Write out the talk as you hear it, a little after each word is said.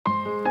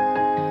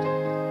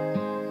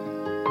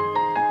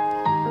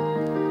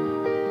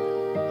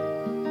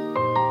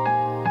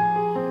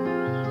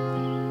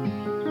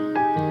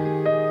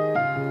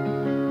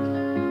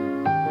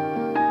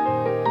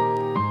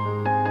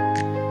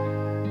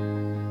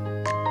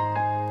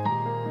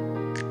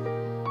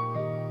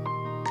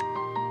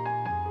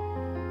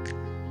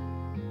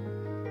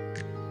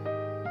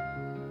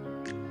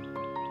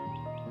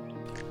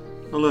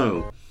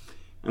Hello,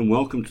 and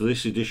welcome to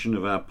this edition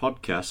of our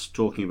podcast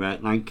talking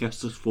about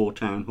Lancaster's 4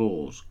 town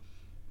halls.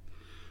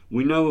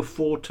 We know of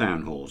 4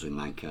 town halls in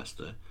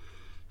Lancaster,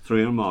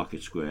 3 on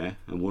Market Square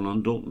and 1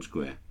 on Dalton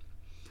Square,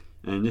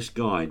 and in this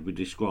guide we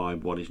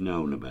describe what is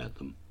known about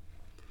them.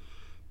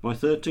 By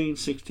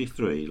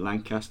 1363,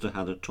 Lancaster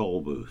had a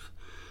toll booth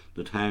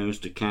that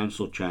housed a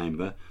council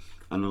chamber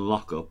and a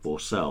lock-up or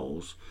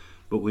cells,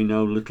 but we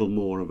know little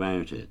more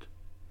about it.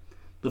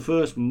 The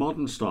first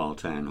modern style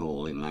town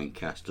hall in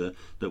Lancaster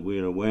that we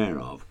are aware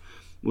of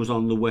was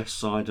on the west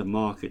side of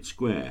Market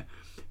Square,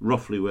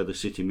 roughly where the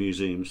City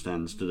Museum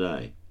stands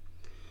today.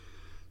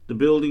 The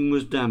building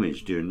was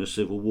damaged during the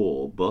Civil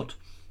War, but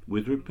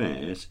with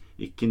repairs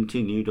it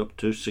continued up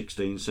to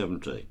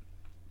 1670.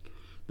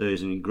 There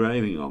is an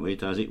engraving of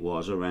it as it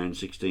was around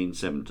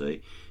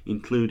 1670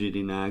 included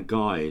in our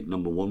guide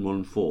number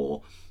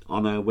 114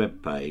 on our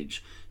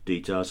webpage,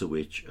 details of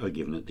which are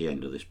given at the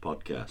end of this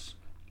podcast.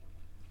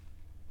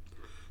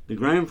 The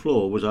ground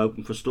floor was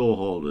open for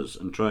storeholders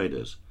and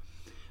traders.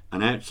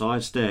 An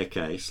outside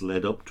staircase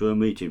led up to a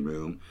meeting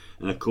room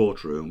and a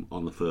courtroom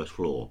on the first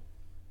floor.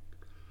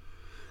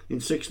 In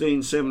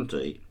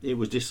 1670 it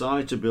was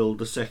decided to build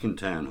the second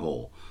town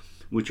hall,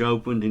 which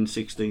opened in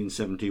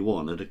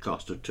 1671 at a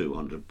cost of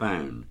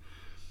 £200.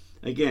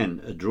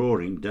 Again, a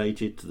drawing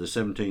dated to the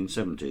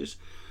 1770s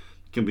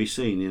can be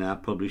seen in our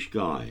published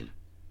guide.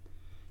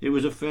 It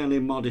was a fairly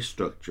modest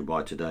structure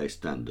by today's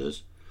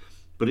standards,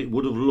 but it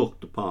would have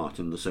looked the part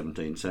in the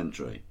 17th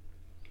century.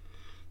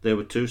 There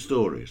were 2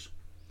 stories.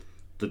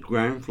 The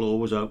ground floor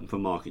was open for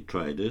market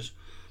traders,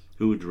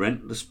 who would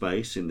rent the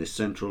space in this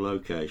central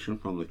location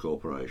from the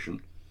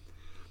corporation.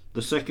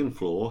 The second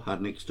floor had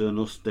an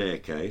external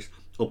staircase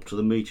up to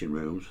the meeting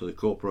rooms for the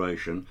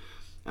corporation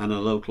and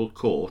a local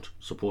court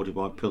supported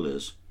by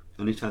pillars,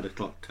 and it had a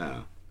clock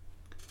tower.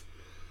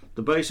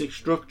 The basic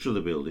structure of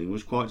the building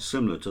was quite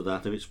similar to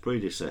that of its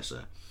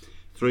predecessor.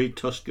 3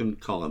 Tuscan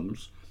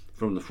columns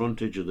from the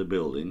frontage of the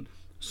building,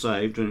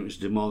 saved when it was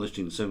demolished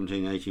in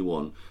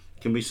 1781,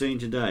 can be seen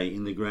today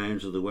in the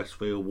grounds of the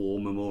Westfield War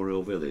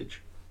Memorial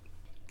Village.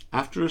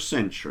 After a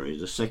century,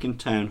 the second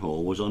town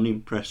hall was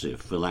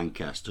unimpressive for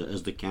Lancaster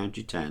as the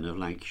county town of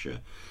Lancashire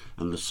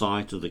and the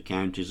site of the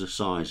county's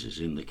assizes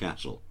in the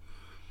castle.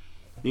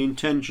 The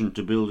intention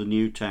to build a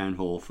new town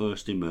hall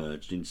first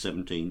emerged in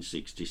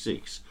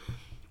 1766,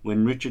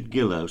 when Richard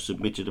Gillow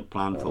submitted a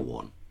plan for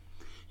one.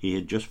 He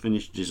had just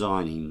finished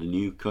designing the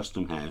new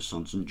custom house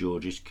on St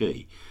George's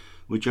Quay,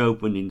 which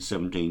opened in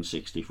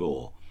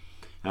 1764.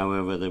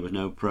 However, there was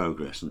no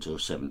progress until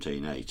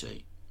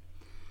 1780.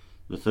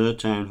 The third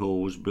town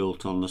hall was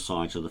built on the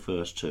site of the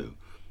first 2,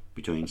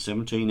 between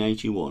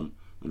 1781 and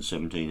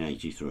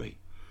 1783.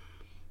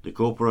 The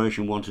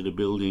corporation wanted a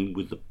building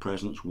with the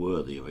presence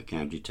worthy of a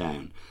county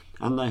town,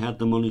 and they had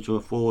the money to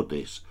afford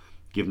this,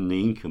 given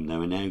the income they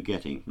were now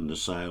getting from the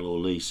sale or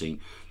leasing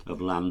of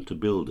land to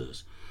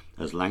builders,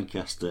 as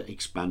Lancaster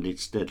expanded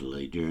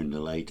steadily during the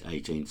late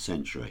 18th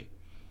century.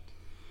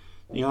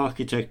 The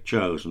architect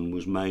chosen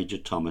was Major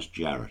Thomas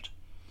Jarrett.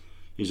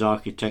 His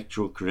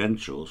architectural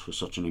credentials for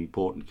such an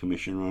important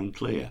commission are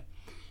unclear.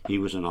 He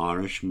was an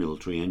Irish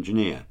military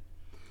engineer.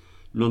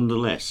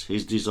 Nonetheless,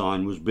 his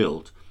design was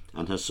built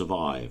and has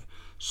survived,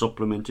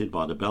 supplemented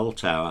by the bell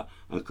tower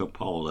and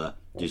cupola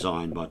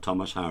designed by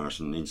Thomas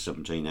Harrison in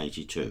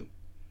 1782.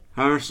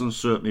 Harrison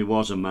certainly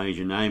was a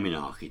major name in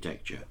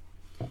architecture.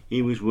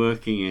 He was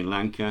working in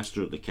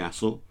Lancaster at the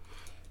castle,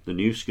 the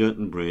New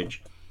Skirton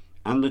Bridge,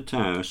 and the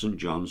tower St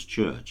John's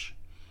Church.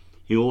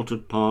 He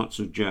altered parts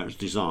of Jarrett's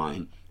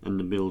design, and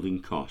the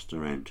building cost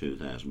around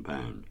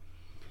 £2,000.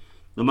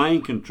 The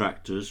main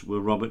contractors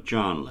were Robert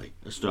Charnley,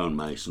 a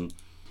stonemason,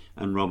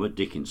 and Robert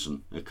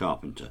Dickinson, a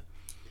carpenter,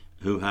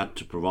 who had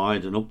to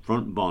provide an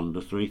upfront bond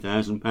of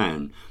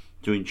 £3,000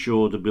 to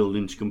ensure the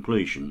building's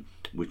completion,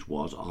 which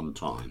was on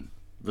time.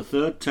 The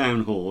third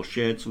town hall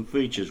shared some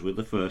features with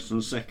the first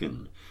and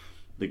second.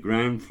 The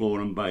ground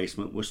floor and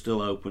basement were still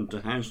open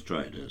to house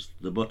traders,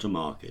 the butter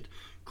market,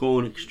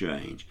 corn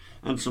exchange,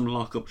 and some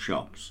lock-up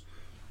shops.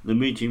 The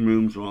meeting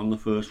rooms were on the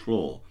first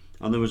floor,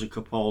 and there was a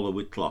cupola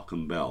with clock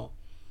and bell.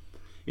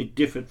 It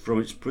differed from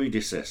its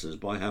predecessors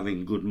by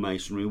having good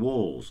masonry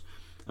walls,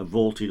 a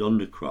vaulted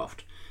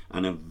undercroft,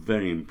 and a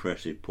very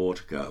impressive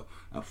portico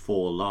of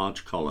 4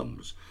 large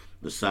columns,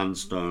 the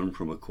sandstone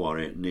from a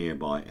quarry at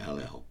nearby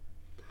LL.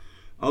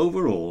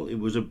 Overall, it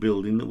was a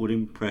building that would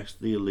impress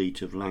the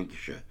elite of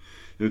Lancashire,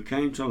 who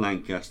came to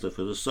Lancaster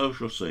for the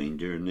social scene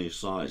during the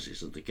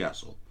assizes at the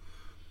castle.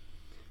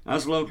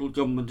 As local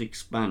government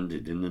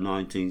expanded in the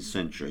 19th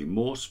century,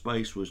 more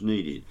space was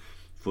needed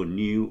for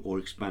new or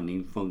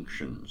expanding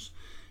functions,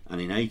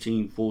 and in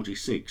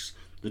 1846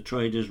 the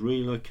traders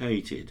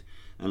relocated,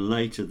 and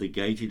later the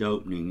gated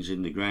openings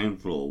in the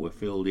ground floor were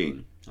filled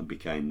in and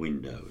became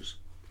windows.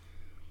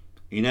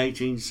 In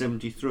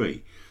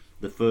 1873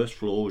 the first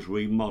floor was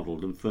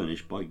remodelled and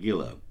furnished by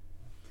Gillow.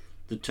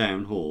 The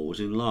town hall was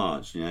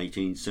enlarged in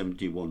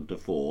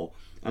 1871-4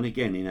 and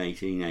again in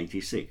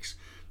 1886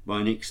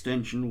 by an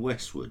extension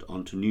westward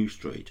onto New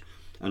Street,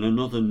 and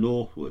another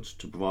northwards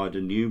to provide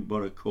a new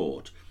borough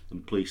court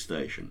and police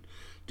station,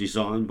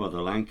 designed by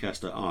the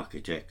Lancaster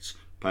architects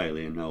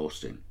Paley and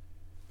Austin.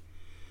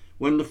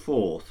 When the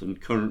fourth and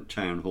current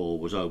town hall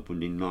was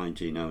opened in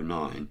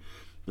 1909,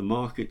 the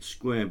Market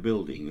Square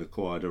building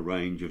acquired a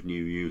range of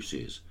new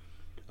uses: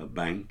 a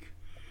bank,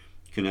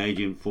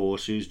 Canadian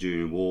forces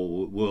during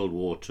World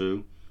War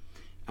II,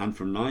 and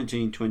from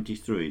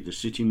 1923 the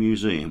City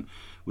Museum,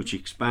 which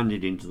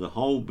expanded into the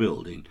whole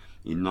building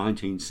in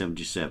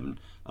 1977,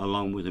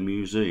 along with a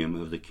museum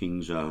of the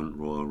King's Own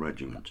Royal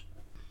Regiment.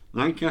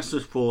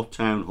 Lancaster's fourth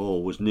town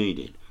hall was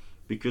needed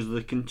because of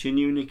the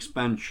continuing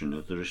expansion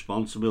of the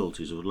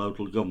responsibilities of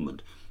local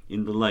government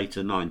in the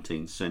later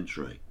 19th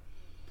century.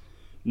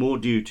 More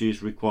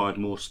duties required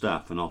more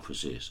staff and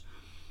offices.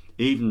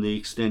 Even the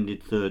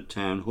extended third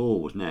town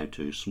hall was now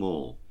too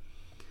small.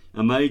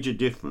 A major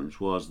difference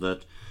was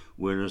that,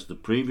 whereas the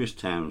previous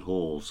town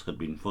halls had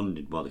been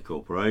funded by the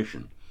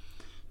corporation,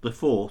 the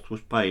fourth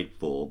was paid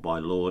for by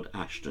Lord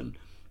Ashton,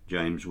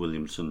 James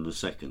Williamson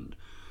II,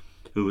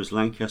 who was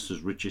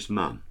Lancaster's richest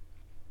man.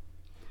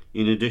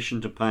 In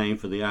addition to paying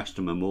for the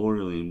Ashton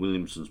Memorial in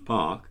Williamson's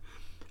Park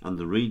and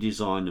the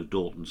redesign of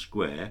Dalton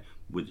Square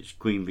with its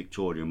Queen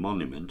Victoria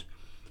monument,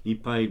 he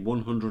paid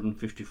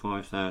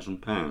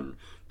 £155,000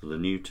 for the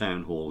new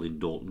town hall in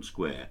Dalton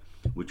Square,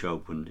 which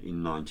opened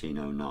in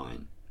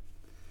 1909.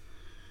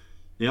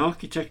 The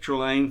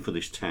architectural aim for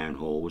this town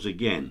hall was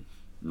again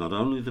not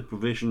only the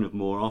provision of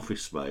more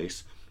office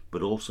space,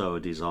 but also a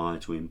desire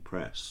to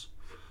impress.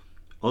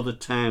 Other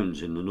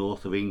towns in the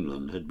north of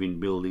England had been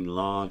building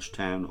large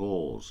town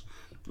halls.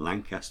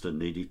 Lancaster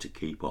needed to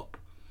keep up.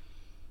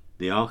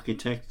 The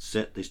architect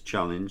set this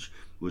challenge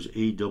was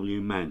E.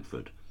 W.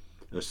 Mountford,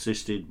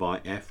 assisted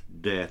by F.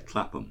 Dare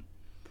Clapham.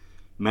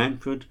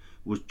 Mountford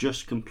was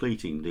just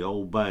completing the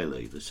Old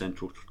Bailey, the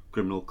Central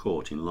Criminal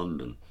Court in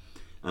London,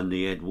 and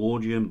the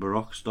Edwardian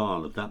Baroque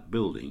style of that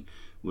building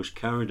was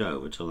carried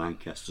over to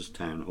Lancaster's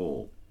town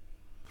hall.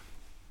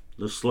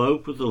 The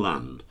slope of the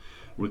land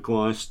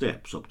requires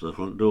steps up to the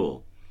front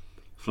door,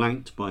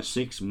 flanked by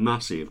 6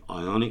 massive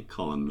Ionic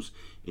columns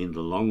in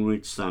the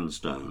Longridge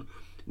sandstone,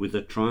 with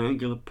a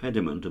triangular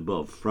pediment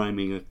above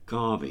framing a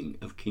carving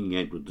of King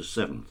Edward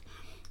VII,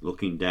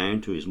 looking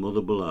down to his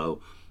mother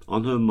below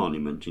on her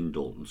monument in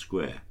Dalton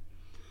Square.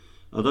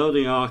 Although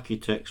the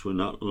architects were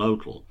not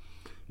local,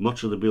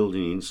 much of the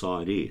building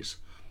inside is.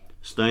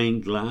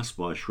 Stained glass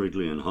by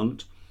Shridley and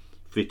Hunt,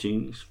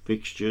 fittings,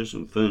 fixtures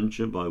and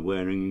furniture by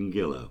Waring and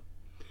Gillow.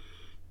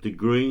 The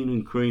green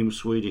and cream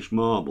Swedish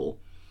marble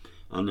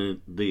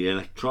and the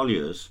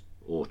electroliers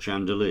or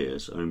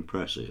chandeliers are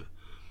impressive.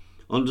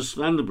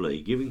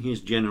 Understandably, given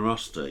his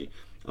generosity,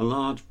 a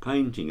large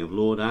painting of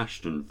Lord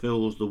Ashton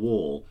fills the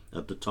wall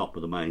at the top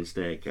of the main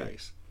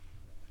staircase.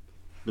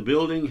 The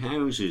building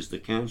houses the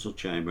council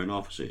chamber and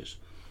offices.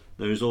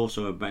 There is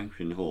also a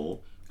banqueting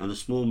hall and a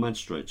small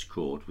magistrates'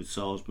 court with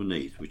cells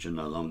beneath which are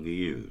no longer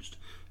used,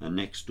 and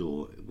next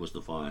door was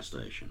the fire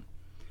station.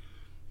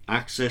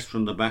 Access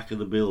from the back of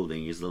the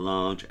building is the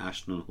large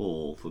Ashton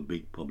Hall for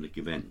big public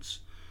events.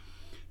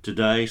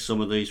 Today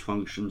some of these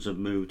functions have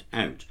moved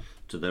out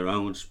to their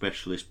own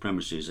specialist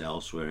premises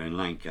elsewhere in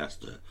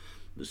Lancaster.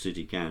 The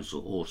City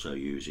Council also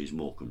uses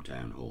Morecambe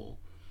Town Hall.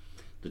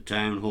 The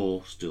Town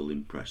Hall still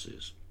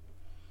impresses.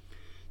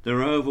 There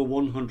are over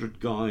 100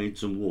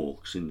 guides and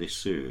walks in this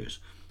series,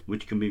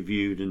 which can be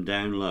viewed and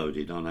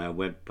downloaded on our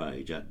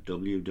webpage at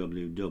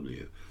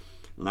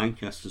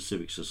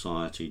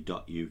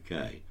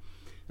www.lancastercivicsociety.uk,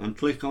 and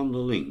click on the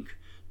link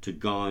to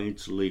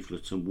Guides,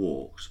 Leaflets and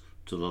Walks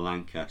to the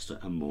Lancaster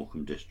and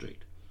Morecambe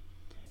district.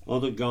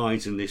 Other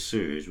guides in this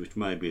series which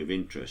may be of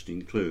interest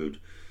include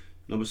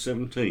number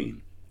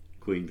 17,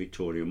 Queen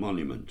Victoria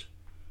Monument,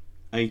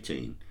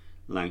 18,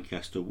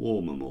 Lancaster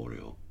War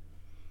Memorial,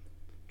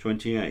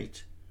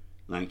 28,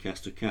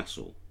 Lancaster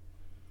Castle,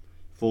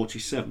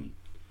 47,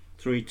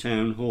 3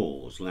 Town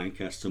Halls,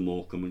 Lancaster,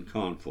 Morecambe and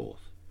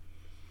Carnforth,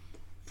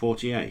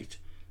 48,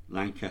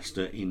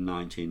 Lancaster in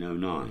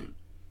 1909,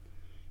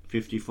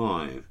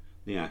 55,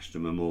 the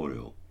Ashton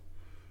Memorial,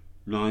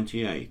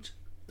 98,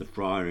 the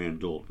Friary and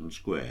Dalton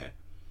Square,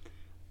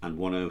 and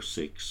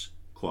 106,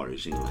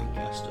 Quarries in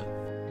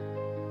Lancaster.